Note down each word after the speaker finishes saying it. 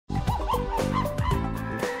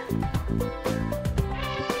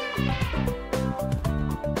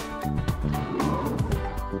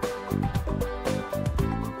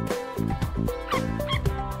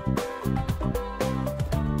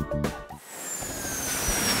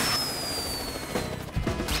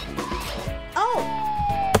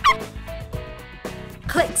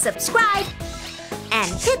subscribe,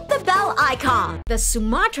 and hit the bell icon. The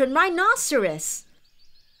Sumatran Rhinoceros.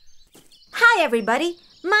 Hi everybody,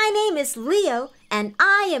 my name is Leo and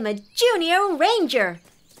I am a junior ranger.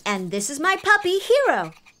 And this is my puppy,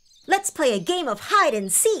 Hero. Let's play a game of hide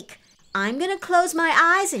and seek. I'm gonna close my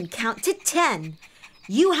eyes and count to 10.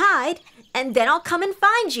 You hide and then I'll come and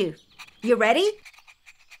find you. You ready?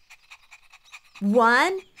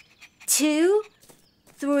 1, 2,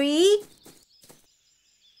 3,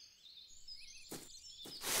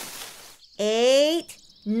 8,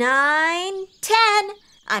 9, 10.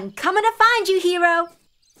 I'm coming to find you, Hero.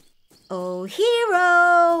 Oh,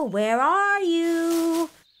 Hero, where are you?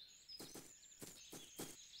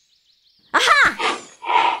 Aha!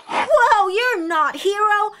 Whoa, you're not,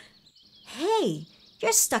 Hero. Hey,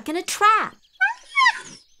 you're stuck in a trap.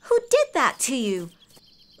 Who did that to you?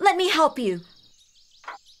 Let me help you.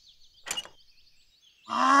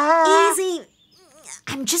 Easy.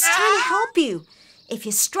 I'm just trying to help you. If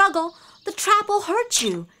you struggle, the trap will hurt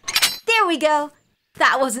you. There we go.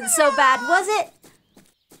 That wasn't so bad, was it?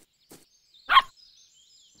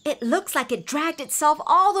 It looks like it dragged itself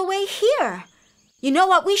all the way here. You know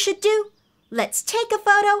what we should do? Let's take a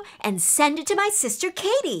photo and send it to my sister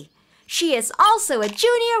Katie. She is also a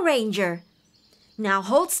junior ranger. Now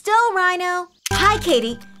hold still, Rhino. Hi,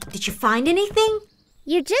 Katie. Did you find anything?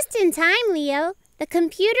 You're just in time, Leo. The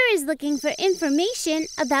computer is looking for information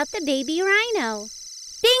about the baby rhino.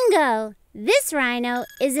 Bingo! This rhino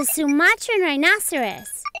is a Sumatran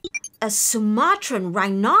rhinoceros. A Sumatran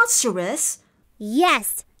rhinoceros?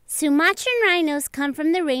 Yes, Sumatran rhinos come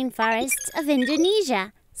from the rainforests of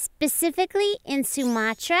Indonesia, specifically in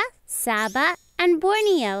Sumatra, Sabah, and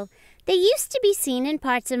Borneo. They used to be seen in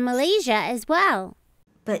parts of Malaysia as well.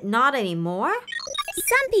 But not anymore?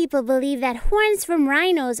 Some people believe that horns from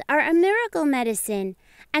rhinos are a miracle medicine,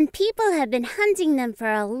 and people have been hunting them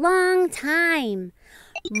for a long time.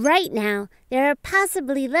 Right now, there are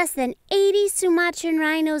possibly less than 80 Sumatran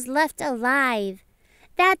rhinos left alive.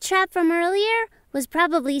 That trap from earlier was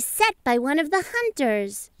probably set by one of the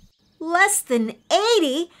hunters. Less than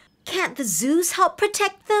 80? Can't the zoos help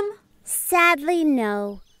protect them? Sadly,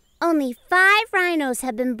 no. Only 5 rhinos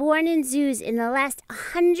have been born in zoos in the last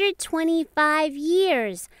 125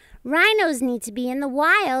 years. Rhinos need to be in the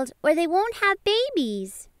wild or they won't have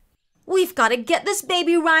babies. We've got to get this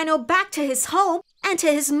baby rhino back to his home and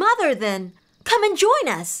to his mother then. Come and join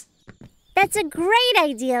us. That's a great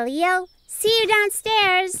idea, Leo. See you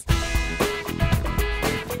downstairs.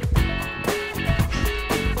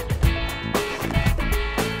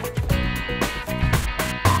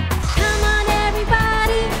 Come on,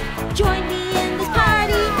 everybody. Join me in this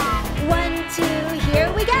party. 1, 2,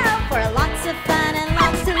 here we go. For lots of fun and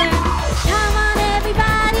lots to learn. Come on,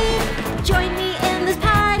 everybody. Join me in this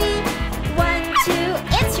party. 1, 2,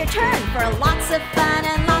 it's your turn. For lots of fun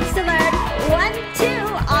and lots to learn. 1, 2,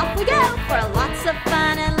 off we go. For lots of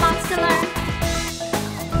fun and lots to learn.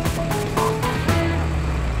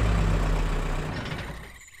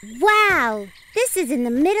 Wow, this is in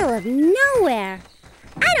the middle of nowhere.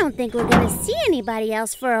 I don't think we're going to see anybody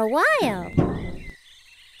else for a while.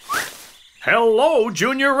 Hello,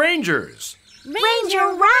 Junior Rangers.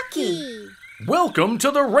 Ranger Rocky. Welcome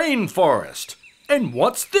to the rainforest. And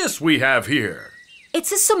what's this we have here?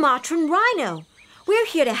 It's a Sumatran rhino. We're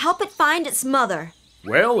here to help it find its mother.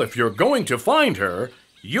 Well, if you're going to find her,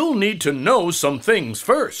 you'll need to know some things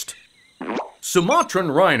first.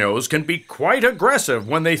 Sumatran rhinos can be quite aggressive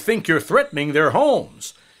when they think you're threatening their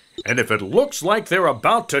homes. And if it looks like they're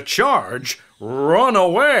about to charge, run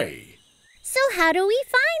away. So how do we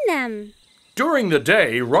find them? During the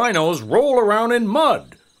day, rhinos roll around in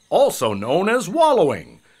mud, also known as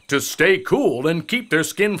wallowing, to stay cool and keep their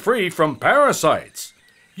skin free from parasites.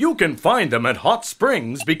 You can find them at hot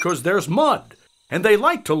springs because there's mud, and they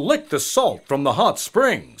like to lick the salt from the hot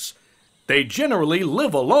springs. They generally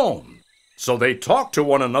live alone, so they talk to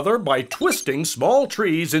one another by twisting small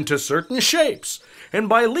trees into certain shapes and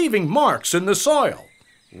by leaving marks in the soil.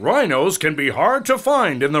 Rhinos can be hard to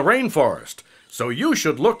find in the rainforest, so you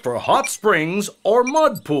should look for hot springs or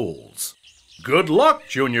mud pools. Good luck,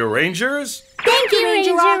 Junior Rangers! Thank you,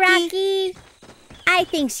 Ranger Rocky. I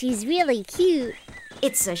think she's really cute.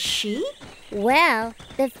 It's a she? Well,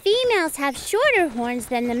 the females have shorter horns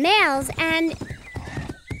than the males and...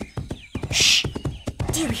 Shh!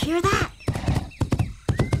 Do you hear that?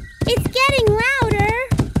 It's getting louder.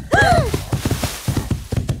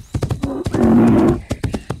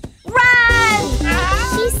 Run!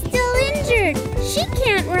 She's still injured. She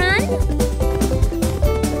can't run.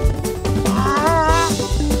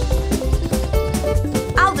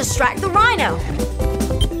 I'll distract the rhino.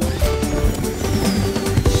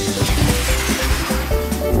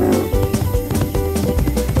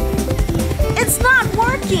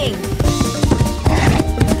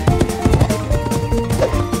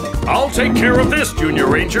 I'll take care of this, Junior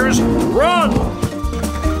Rangers. Run!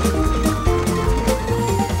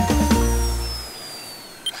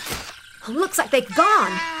 Looks like they've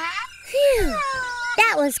gone. Phew,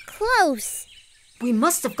 that was close. We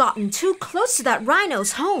must have gotten too close to that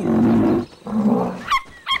rhino's home. Oh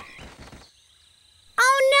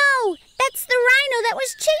no! That's the rhino that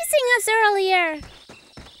was chasing us earlier.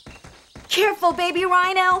 Careful, baby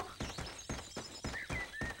rhino.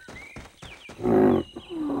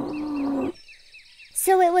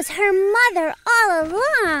 So it was her mother all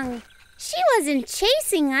along. She wasn't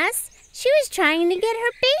chasing us. She was trying to get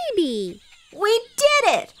her baby. We did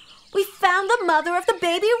it! We found the mother of the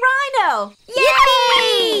baby rhino!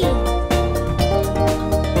 Yippee!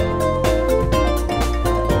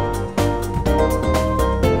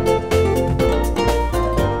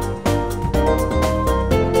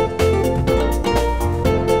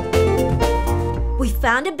 We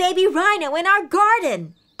found a baby rhino in our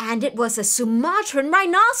garden, and it was a Sumatran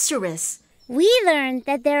rhinoceros. We learned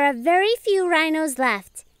that there are very few rhinos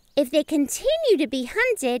left. If they continue to be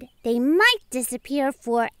hunted, they might disappear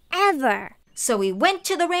forever. So we went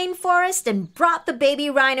to the rainforest and brought the baby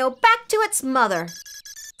rhino back to its mother.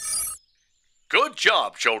 Good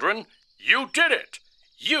job, children. You did it.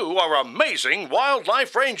 You are amazing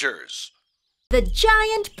wildlife rangers. The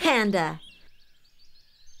giant panda.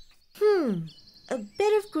 A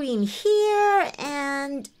bit of green here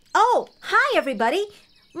and... Oh, hi everybody.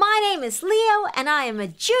 My name is Leo and I am a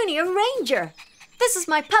junior ranger. This is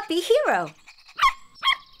my puppy, Hero.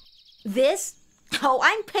 This? Oh,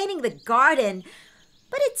 I'm painting the garden,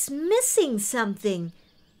 but it's missing something.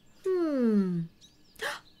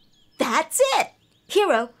 That's it.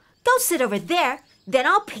 Hero, go sit over there, then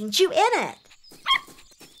I'll paint you in it.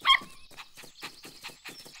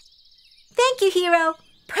 Thank you, Hero.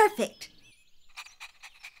 Perfect.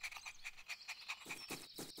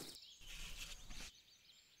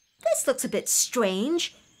 This looks a bit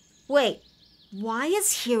strange. Wait. Why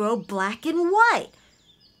is Hero black and white?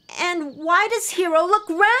 And why does Hero look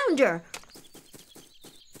rounder?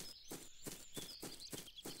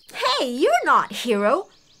 Hey, you're not Hero.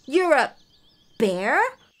 You're a bear?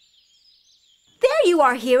 There you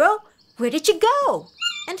are, Hero. Where did you go?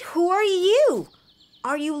 And who are you?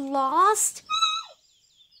 Are you lost?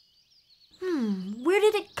 Where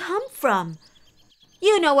did it come from?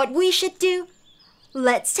 You know what we should do?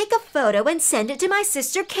 Let's take a photo and send it to my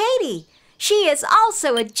sister Katie. She is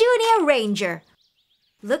also a junior ranger.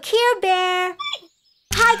 Look here, Bear.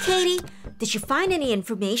 Hi, Katie. Did you find any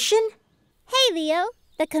information? Hey, Leo.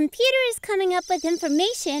 The computer is coming up with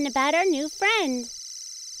information about our new friend.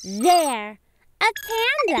 There, a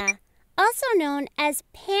panda, also known as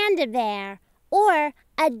panda bear or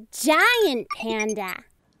a giant panda.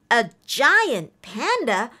 A giant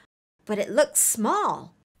panda? But it looks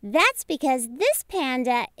small. That's because this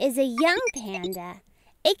panda is a young panda.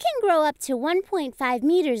 It can grow up to 1.5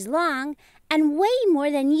 meters long and weigh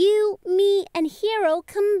more than you, me, and Hero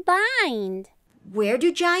combined. Where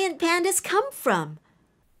do giant pandas come from?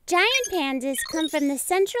 Giant pandas come from the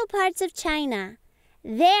central parts of China.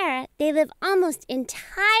 There, they live almost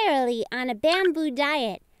entirely on a bamboo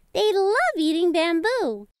diet. They love eating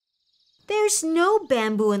bamboo. There's no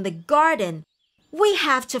bamboo in the garden. We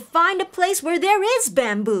have to find a place where there is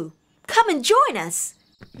bamboo. Come and join us.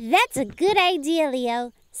 That's a good idea,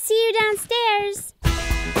 Leo. See you downstairs.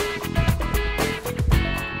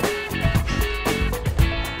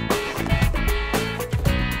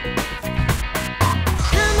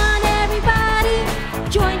 Come on, everybody.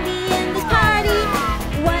 Join me in this party.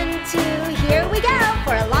 1, 2, here we go.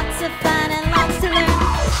 For lots of fun and lots to learn.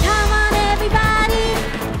 Come on, everybody.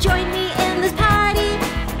 Join me in this party.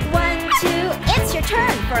 1, 2, it's your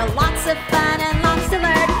turn. For lots of fun and lots to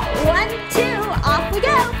learn. 1, 2, off we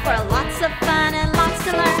go. For lots of fun and lots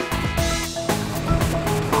to learn.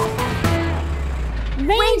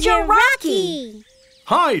 Ranger Rocky!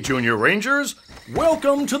 Hi, Junior Rangers.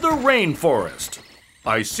 Welcome to the rainforest.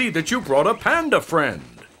 I see that you brought a panda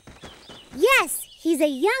friend. Yes, he's a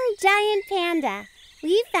young giant panda.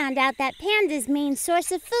 We found out that panda's main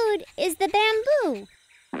source of food is the bamboo.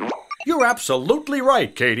 You're absolutely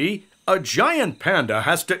right, Katie. A giant panda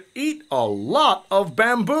has to eat a lot of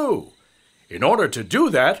bamboo. In order to do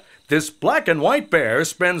that, this black and white bear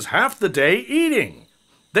spends half the day eating.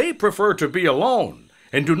 They prefer to be alone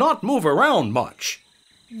and do not move around much.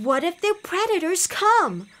 What if their predators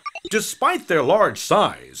come? Despite their large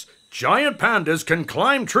size, giant pandas can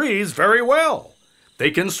climb trees very well.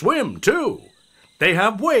 They can swim, too. They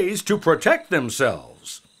have ways to protect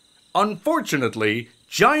themselves. Unfortunately,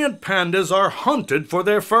 giant pandas are hunted for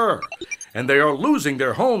their fur, and they are losing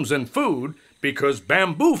their homes and food because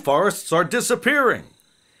bamboo forests are disappearing.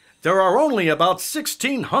 There are only about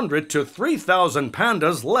 1,600 to 3,000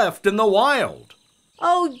 pandas left in the wild.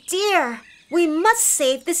 Oh dear, we must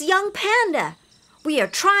save this young panda. We are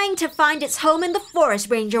trying to find its home in the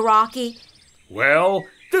forest, Ranger Rocky. Well,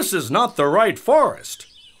 this is not the right forest.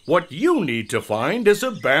 What you need to find is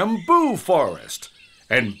a bamboo forest.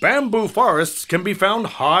 And bamboo forests can be found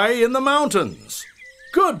high in the mountains.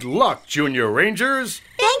 Good luck, Junior Rangers.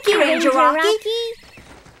 Thank you, Ranger Rocky.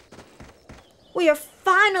 We are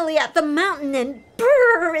finally at the mountain and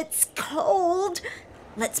brrr, it's cold.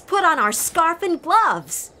 Let's put on our scarf and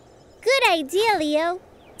gloves. Good idea, Leo.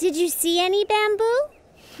 Did you see any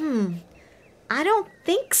bamboo? I don't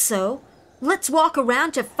think so. Let's walk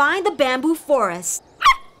around to find the bamboo forest.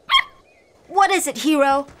 What is it,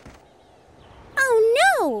 Hero? Oh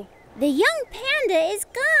no! The young panda is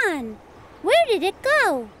gone. Where did it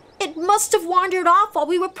go? It must have wandered off while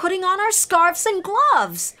we were putting on our scarves and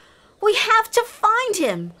gloves. We have to find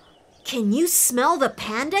him. Can you smell the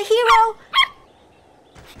panda, Hero?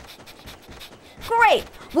 Great!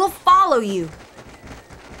 We'll follow you.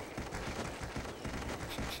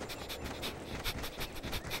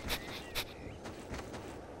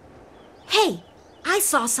 Hey, I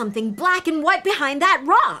saw something black and white behind that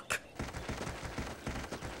rock.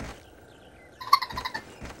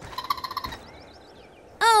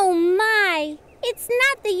 Oh my! It's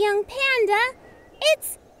not the young panda.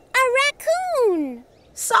 It's a raccoon.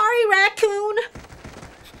 Sorry, raccoon.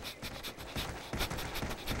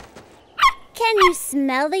 Can you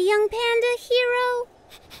smell the young panda, Hero?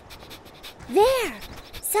 There!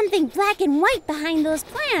 Something black and white behind those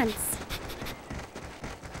plants.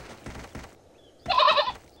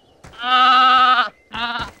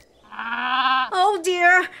 Oh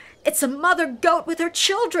dear, it's a mother goat with her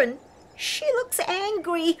children. She looks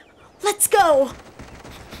angry. Let's go.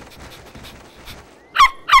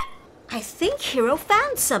 I think Hero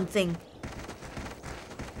found something.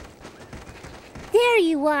 There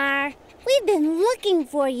you are. We've been looking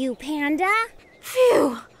for you, Panda.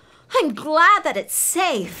 Phew, I'm glad that it's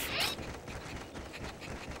safe.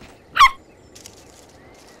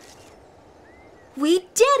 We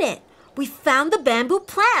did it. We found the bamboo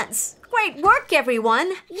plants. Great work,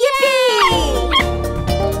 everyone. Yippee!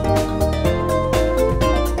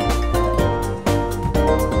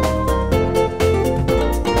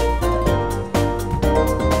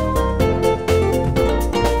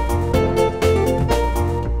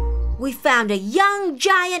 We found a young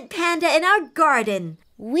giant panda in our garden.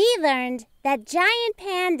 We learned that giant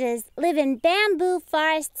pandas live in bamboo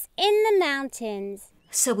forests in the mountains.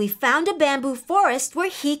 So we found a bamboo forest where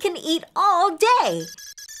he can eat all day.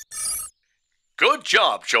 Good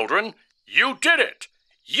job, children. You did it.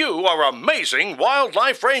 You are amazing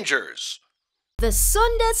wildlife rangers. The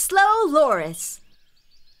Sunda Slow Loris.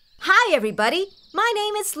 Hi, everybody. My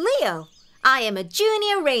name is Leo. I am a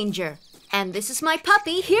junior ranger. And this is my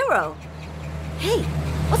puppy, Hero. Hey,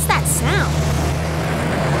 what's that sound?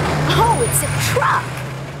 Oh, it's a truck.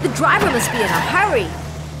 The driver must be in a hurry.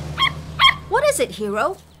 What is it,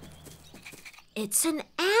 Hero? It's an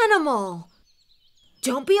animal.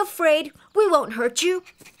 Don't be afraid. We won't hurt you.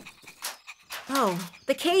 Oh,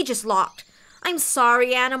 the cage is locked. I'm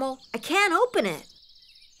sorry, animal. I can't open it.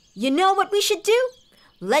 You know what we should do?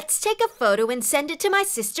 Let's take a photo and send it to my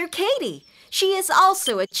sister, Katie. She is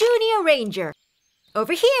also a junior ranger.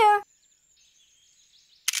 Over here.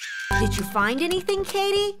 Did you find anything,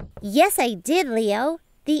 Katie? Yes, I did, Leo.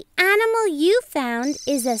 The animal you found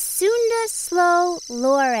is a Sunda slow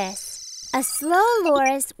loris. A slow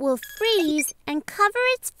loris will freeze and cover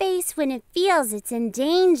its face when it feels it's in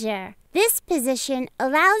danger. This position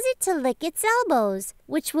allows it to lick its elbows,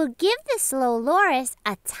 which will give the slow loris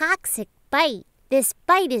a toxic bite. This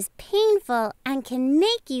bite is painful and can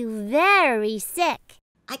make you very sick.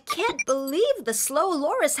 I can't believe the slow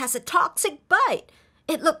loris has a toxic bite.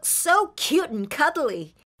 It looks so cute and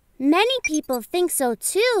cuddly. Many people think so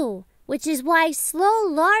too, which is why slow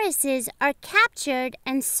lorises are captured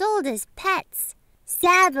and sold as pets.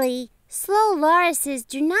 Sadly, slow lorises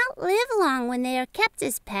do not live long when they are kept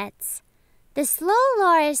as pets. The slow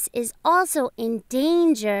loris is also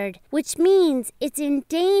endangered, which means it's in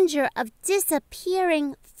danger of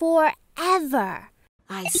disappearing forever.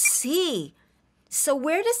 I see. So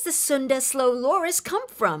where does the Sunda slow loris come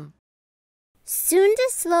from? Sunda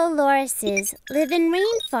slow lorises live in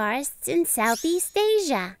rainforests in Southeast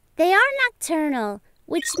Asia. They are nocturnal,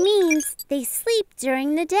 which means they sleep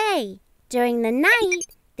during the day. During the night,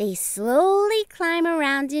 they slowly climb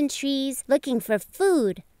around in trees looking for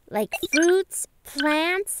food, like fruits,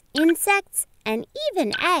 plants, insects, and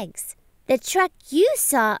even eggs. The truck you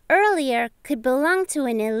saw earlier could belong to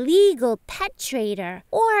an illegal pet trader,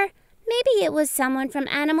 or maybe it was someone from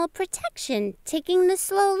Animal Protection taking the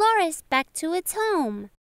slow loris back to its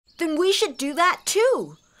home. Then we should do that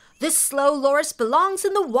too. This slow loris belongs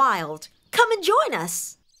in the wild. Come and join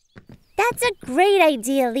us. That's a great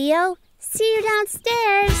idea, Leo. See you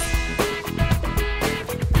downstairs.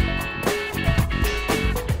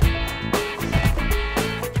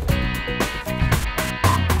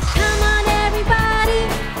 Come on, everybody,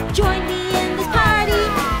 join me in this party.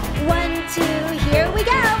 1, 2, here we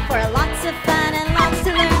go for lots of fun and lots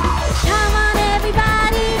to learn. Come on,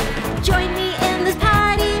 everybody, join me in this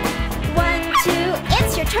party. 1, 2,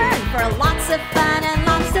 it's your turn for lots of fun and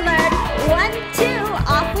lots to learn. 1, 2,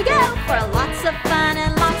 off we go for lots of fun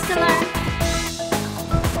and lots to learn.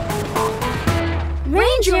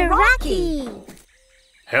 Ranger Rocky!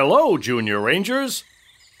 Hello, Junior Rangers.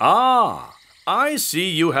 Ah, I see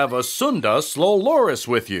you have a Sunda slow loris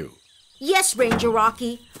with you. Yes, Ranger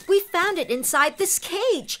Rocky. We found it inside this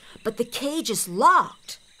cage, but the cage is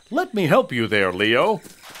locked. Let me help you there, Leo.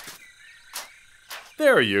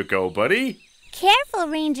 There you go, buddy. Careful,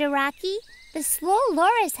 Ranger Rocky. The slow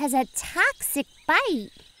loris has a toxic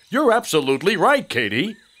bite. You're absolutely right,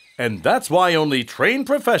 Katie. And that's why only trained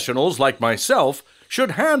professionals like myself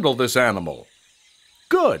should handle this animal.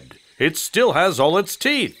 Good. It still has all its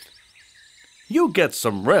teeth. You get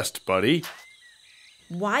some rest, buddy.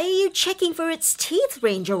 Why are you checking for its teeth,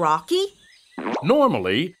 Ranger Rocky?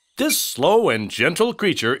 Normally, this slow and gentle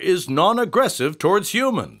creature is non-aggressive towards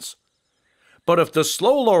humans. But if the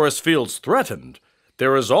slow loris feels threatened,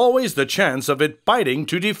 there is always the chance of it biting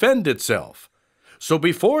to defend itself. So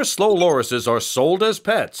before slow lorises are sold as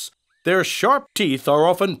pets, their sharp teeth are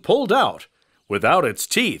often pulled out. Without its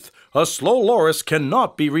teeth, a slow loris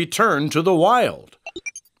cannot be returned to the wild.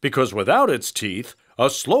 Because without its teeth, a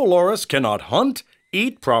slow loris cannot hunt,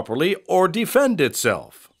 eat properly, or defend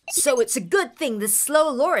itself. So it's a good thing the slow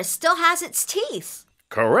loris still has its teeth.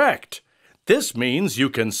 Correct. This means you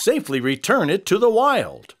can safely return it to the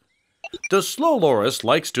wild. The slow loris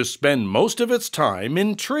likes to spend most of its time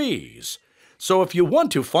in trees. So if you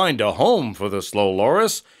want to find a home for the slow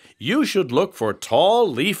loris, you should look for tall,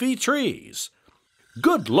 leafy trees.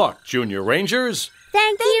 Good luck, Junior Rangers.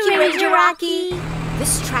 Thank you, Ranger Rocky.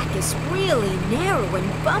 This track is really narrow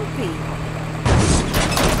and bumpy.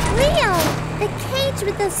 Leo, the cage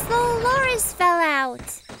with the slow loris fell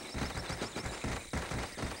out.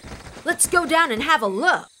 Let's go down and have a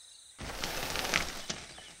look.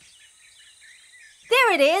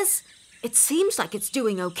 There it is. It seems like it's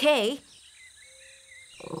doing okay.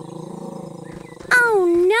 Oh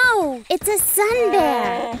no, it's a sun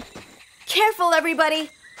bear. Careful, everybody.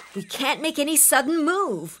 We can't make any sudden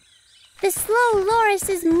move. The slow loris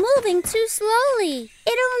is moving too slowly.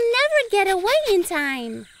 It'll never get away in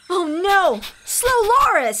time. Oh no! Slow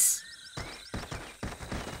loris!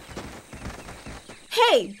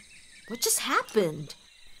 Hey, what just happened?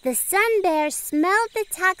 The sun bear smelled the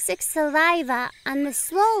toxic saliva on the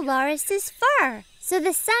slow loris's fur. So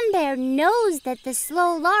the sun bear knows that the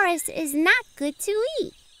slow loris is not good to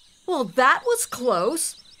eat. Well, that was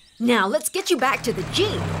close. Now let's get you back to the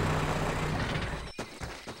Jeep.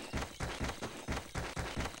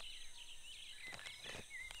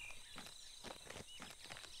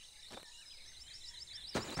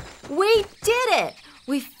 We did it!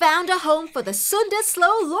 We found a home for the Sunda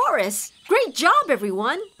slow loris. Great job,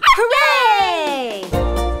 everyone! Hooray!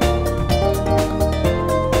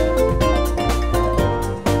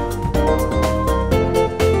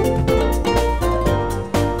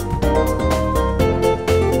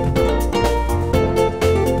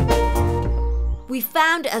 We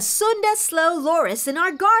found a Sunda slow loris in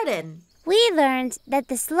our garden. We learned that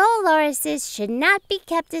the slow lorises should not be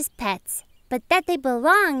kept as pets, but that they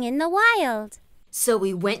belong in the wild. So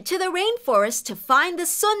we went to the rainforest to find the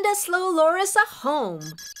Sunda slow loris a home.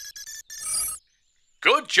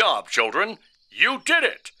 Good job, children. You did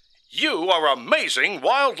it. You are amazing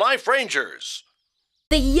wildlife rangers.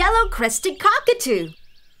 The Yellow-Crested Cockatoo.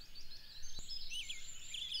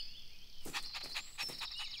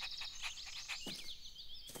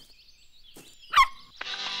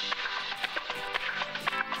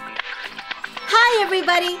 Hi,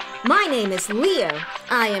 everybody. My name is Leo.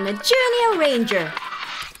 I am a junior ranger.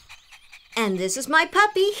 And this is my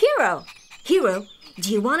puppy, Hero. Hero,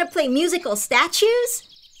 do you want to play musical statues?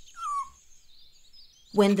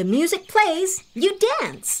 When the music plays, you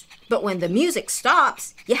dance. But when the music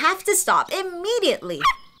stops, you have to stop immediately.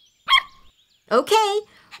 Okay,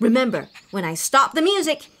 remember, when I stop the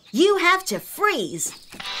music, you have to freeze.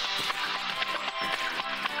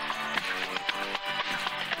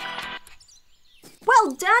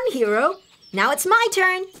 done, Hero. Now it's my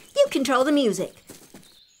turn. You control the music.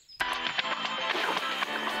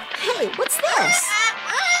 Hey, what's this?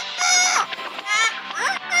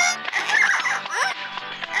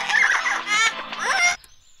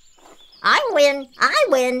 I win. I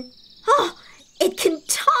win. Oh, it can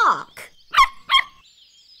talk.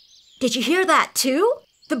 Did you hear that too?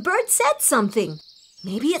 The bird said something.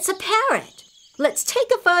 Maybe it's a parrot. Let's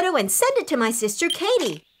take a photo and send it to my sister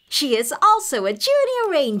Katie. She is also a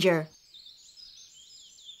junior ranger.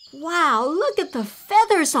 Wow, look at the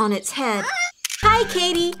feathers on its head. Hi,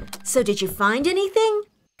 Katie. So did you find anything?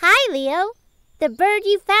 Hi, Leo. The bird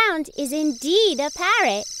you found is indeed a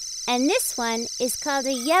parrot. And this one is called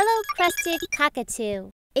a yellow-crested cockatoo.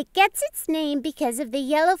 It gets its name because of the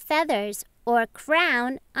yellow feathers, or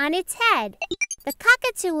crown, on its head. The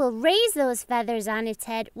cockatoo will raise those feathers on its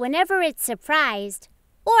head whenever it's surprised,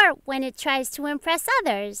 or when it tries to impress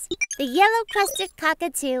others. The yellow-crested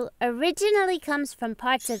cockatoo originally comes from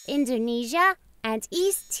parts of Indonesia and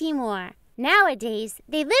East Timor. Nowadays,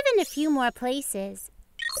 they live in a few more places.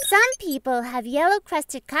 Some people have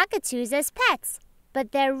yellow-crested cockatoos as pets,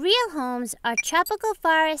 but their real homes are tropical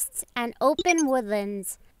forests and open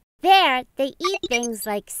woodlands. There, they eat things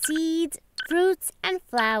like seeds, fruits, and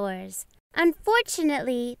flowers.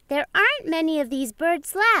 Unfortunately, there aren't many of these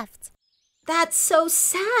birds left. That's so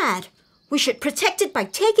sad. We should protect it by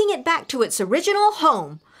taking it back to its original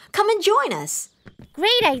home. Come and join us.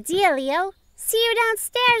 Great idea, Leo. See you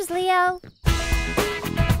downstairs, Leo.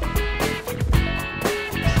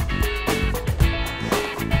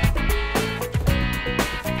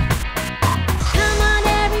 Come on,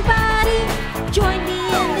 everybody. Join me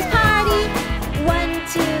in this party. 1,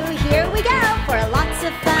 2, here we go. For lots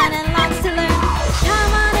of fun and lots to learn.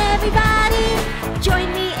 Come on, everybody.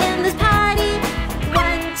 Join me in this party.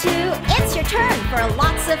 1, 2, it's your turn. For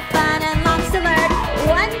lots of fun and lots to learn.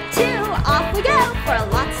 1, 2, off we go. For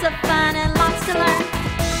lots of fun and lots to learn.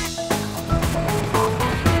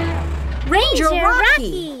 Ranger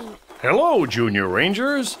Rocky! Hello, Junior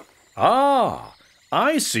Rangers. Ah,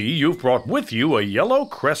 I see you've brought with you a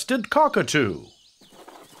yellow-crested cockatoo.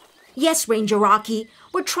 Yes, Ranger Rocky.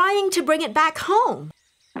 We're trying to bring it back home.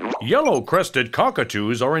 Yellow-crested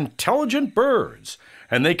cockatoos are intelligent birds,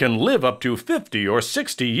 and they can live up to 50 or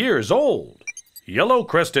 60 years old.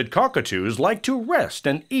 Yellow-crested cockatoos like to rest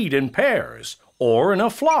and eat in pairs, or in a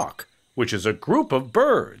flock, which is a group of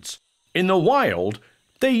birds. In the wild,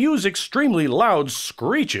 they use extremely loud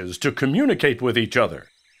screeches to communicate with each other.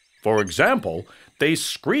 For example, they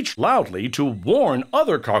screech loudly to warn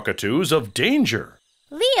other cockatoos of danger.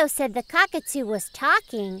 Leo said the cockatoo was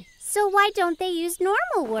talking, so why don't they use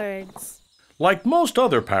normal words? Like most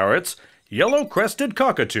other parrots, yellow-crested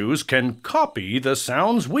cockatoos can copy the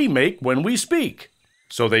sounds we make when we speak,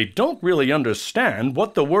 so they don't really understand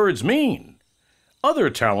what the words mean.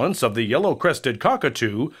 Other talents of the yellow-crested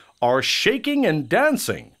cockatoo are shaking and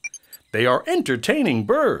dancing. They are entertaining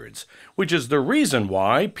birds, which is the reason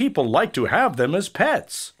why people like to have them as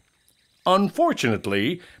pets.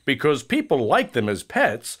 Unfortunately, because people like them as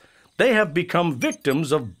pets, they have become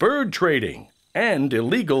victims of bird trading and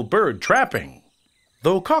illegal bird trapping.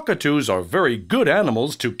 Though cockatoos are very good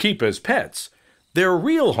animals to keep as pets, their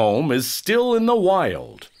real home is still in the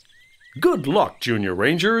wild. Good luck, Junior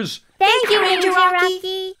Rangers! Thank you, Ranger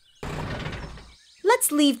Rocky.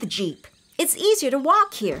 Let's leave the Jeep. It's easier to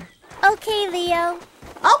walk here. Okay, Leo.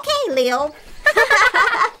 Okay, Leo.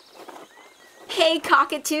 Hey,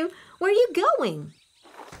 Cockatoo, where are you going?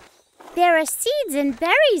 There are seeds and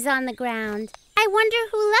berries on the ground. I wonder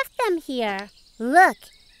who left them here. Look,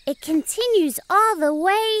 it continues all the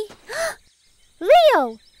way.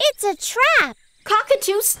 Leo, it's a trap.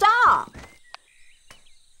 Cockatoo, stop!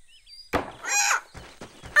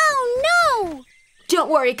 Oh, no! Don't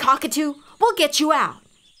worry, Cockatoo. We'll get you out.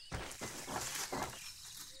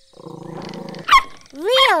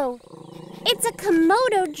 Leo, it's a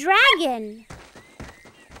Komodo dragon.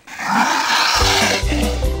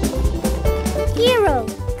 Hero,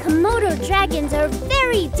 Komodo dragons are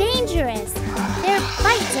very dangerous. Their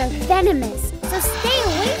bites are venomous, so stay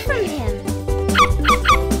away from him.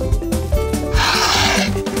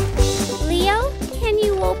 Leo, can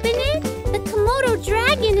you open it? The Komodo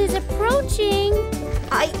dragon is approaching.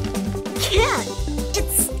 I can't.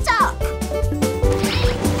 It's stuck.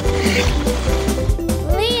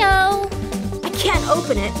 Leo! I can't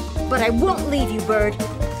open it, but I won't leave you, bird.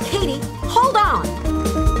 Katie, hold on.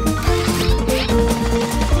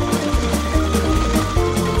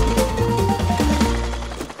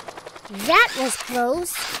 That was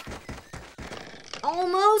close.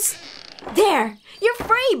 Almost. There, you're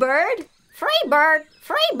free, bird. Free bird,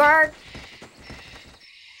 free bird.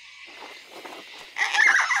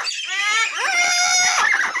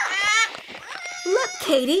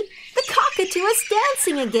 Katie. The cockatoo is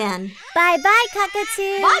dancing again. Bye-bye,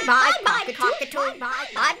 cockatoo. Bye-bye, cockatoo.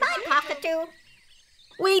 Bye-bye, cockatoo.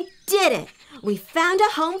 We did it. We found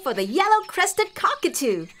a home for the yellow-crested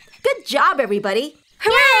cockatoo. Good job, everybody.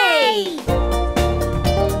 Hooray!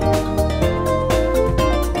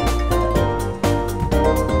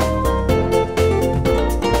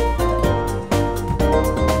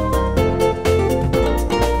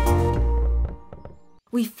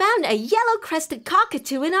 We found a yellow-crested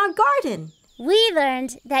cockatoo in our garden. We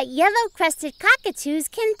learned that yellow-crested cockatoos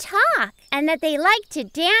can talk and that they like to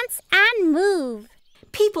dance and move.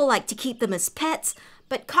 People like to keep them as pets,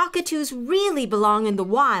 but cockatoos really belong in the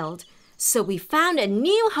wild. So we found a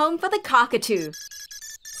new home for the cockatoo.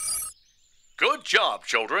 Good job,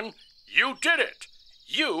 children. You did it.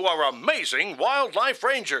 You are amazing wildlife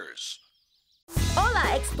rangers.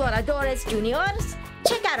 Hola, exploradores juniors.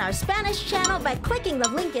 Check out our Spanish channel by clicking the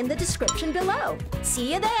link in the description below.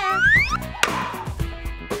 See you there.